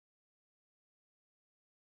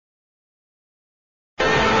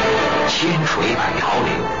千锤百潮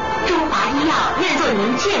流。中华医药愿做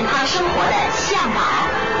您健康生活的向导。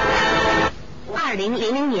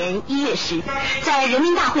2000年1月10日，在人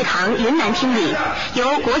民大会堂云南厅里，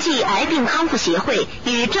由国际癌病康复协会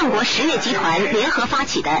与正国实业集团联合发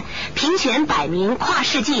起的评选100名跨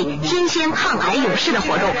世纪天仙抗癌勇士的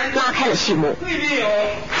活动拉开了序幕。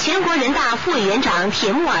全国人大副委员长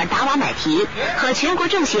铁木尔达瓦买提和全国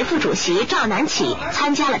政协副主席赵南起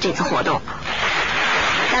参加了这次活动。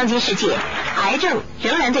当今世界，癌症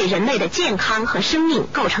仍然对人类的健康和生命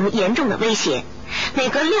构成严重的威胁，每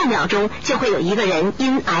隔6秒钟就会有一个人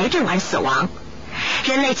因癌症而死亡。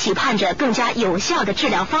人类期盼着更加有效的治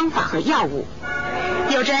疗方法和药物。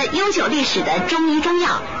有着悠久历史的中医中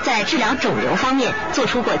药在治疗肿瘤方面做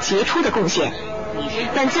出过杰出的贡献。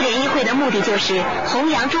本次联谊会的目的就是弘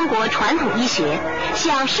扬中国传统医学，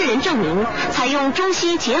向世人证明采用中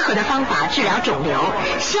西结合的方法治疗肿瘤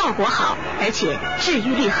效果好，而且治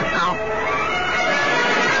愈率很高。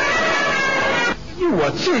据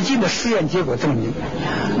我最近的试验结果证明，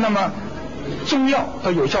那么中药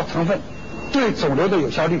的有效成分对肿瘤的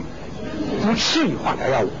有效率不次于化疗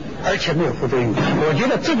药物，而且没有副作用。我觉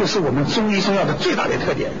得这就是我们中医中药的最大的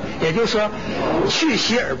特点，也就是说去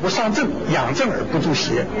邪而不伤正，养正而不助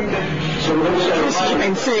邪。出席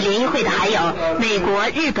本次联谊会的还有美国、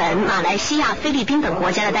日本、马来西亚、菲律宾等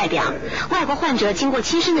国家的代表。外国患者经过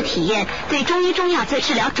亲身的体验，对中医中药在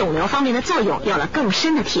治疗肿瘤方面的作用有了更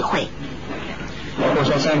深的体会。放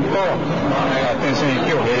射線と点線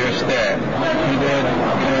液を併用して、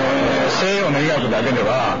西洋の医学だけで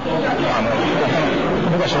は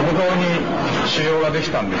僕は食道に腫瘍ができ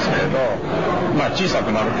たんですけれど、小さ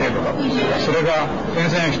くなる程度だったんです。それが点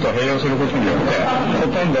線液と併用することによってほ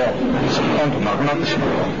とんどスポンとなくなってしまう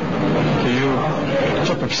という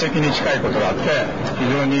ちょっと奇跡に近いことがあって非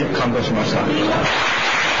常に感動しました。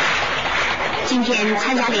今天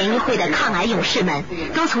参加联谊会的抗癌勇士们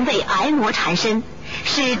都曾被癌魔缠身，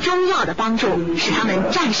是中药的帮助使他们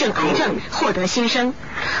战胜癌症，获得新生，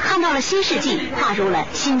看到了新世纪，跨入了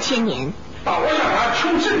新千年。我让他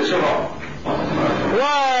重振之后，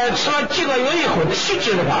我吃了几个月以后，体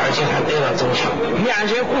质的话，而且还得了增强，面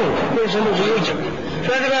色红，浑身都是有劲。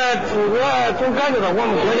所以我总感觉到我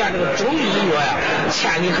们国家这个中医医学呀，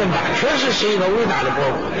潜力很大，确实是一个伟大的国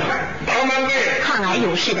度。抗癌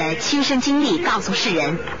勇士的亲身经历告诉世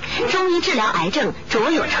人，中医治疗癌症卓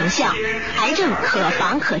有成效，癌症可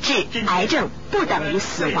防可治，癌症不等于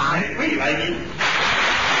死亡。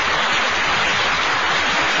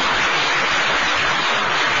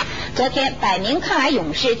昨天，100名抗癌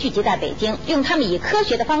勇士聚集在北京，用他们以科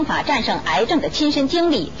学的方法战胜癌症的亲身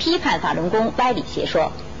经历，批判法轮功歪理邪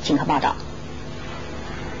说。请看报道。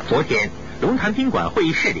昨天，龙潭宾馆会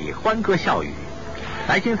议室里欢歌笑语，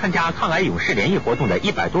来京参加抗癌勇士联谊活动的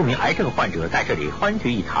100多名癌症患者在这里欢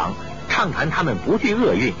聚一堂，畅谈他们不惧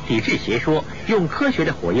厄运、抵制邪说，用科学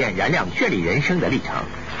的火焰燃亮绚丽人生的历程。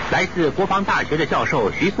来自国防大学的教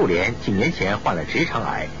授徐素莲几年前患了直肠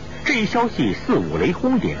癌。这一消息似五雷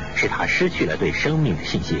轰顶，使他失去了对生命的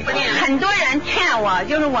信心。很多人劝我，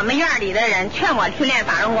就是我们院里的人劝我去练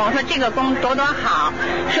法轮功，说这个功多好，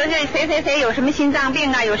说这谁有什么心脏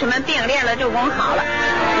病啊，有什么病练了这个功好了。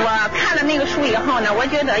我看了那个书以后呢，我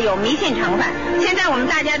觉得有迷信成分。现在我们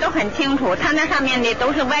大家都很清楚，它那上面的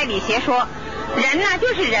都是歪理邪说。人呢就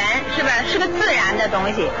是人，是吧？是个自然的东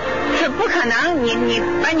西，是不可能你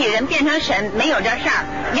把你人变成神，没有这事儿。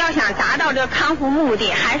要想达到这个康复目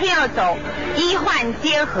的，还是要走医患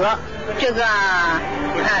结合这个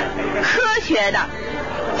科学的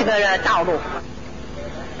这个道路。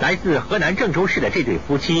来自河南郑州市的这对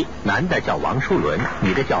夫妻，男的叫王淑伦，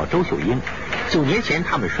女的叫周秀英。9年前，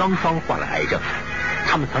他们双双患了癌症。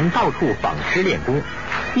他们曾到处访师练功，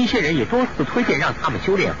一些人也多次推荐让他们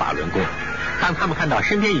修炼法轮功。当他们看到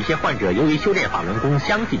身边一些患者由于修炼法轮功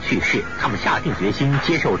相继去世，他们下定决心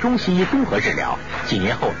接受中西医综合治疗。几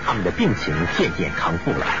年后，他们的病情渐渐康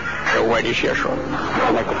复了。歪理邪说，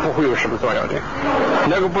那个不会有什么作用的，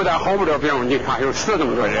那个不但好不了病，你看有死这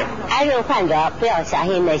么多人。癌症患者不要相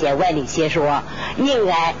信那些歪理邪说，应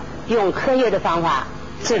该用科学的方法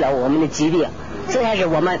治疗我们的疾病，这才是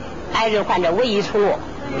我们癌症患者唯一出路。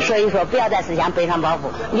所以说，不要再思想背上包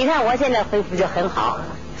袱。你看我现在恢复就很好。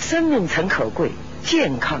生命诚可贵，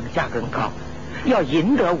健康价更高。要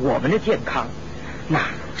赢得我们的健康，那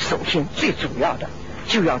首先最主要的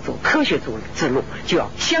就要走科学之路，就要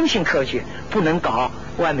相信科学，不能搞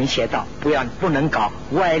歪门邪道，不能搞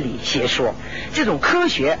歪理邪说。这种科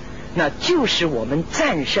学，那就是我们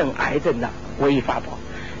战胜癌症的唯一法宝。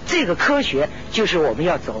这个科学就是我们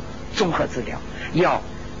要走综合治疗，要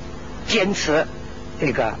坚持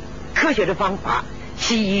这个科学的方法，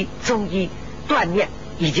西医、中医锻炼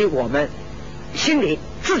以及我们心里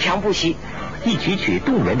自强不息。一曲曲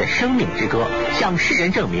动人的生命之歌，向世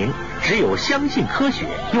人证明，只有相信科学，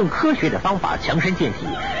用科学的方法强身健体，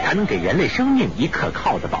才能给人类生命以可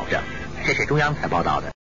靠的保证。这是中央台报道的。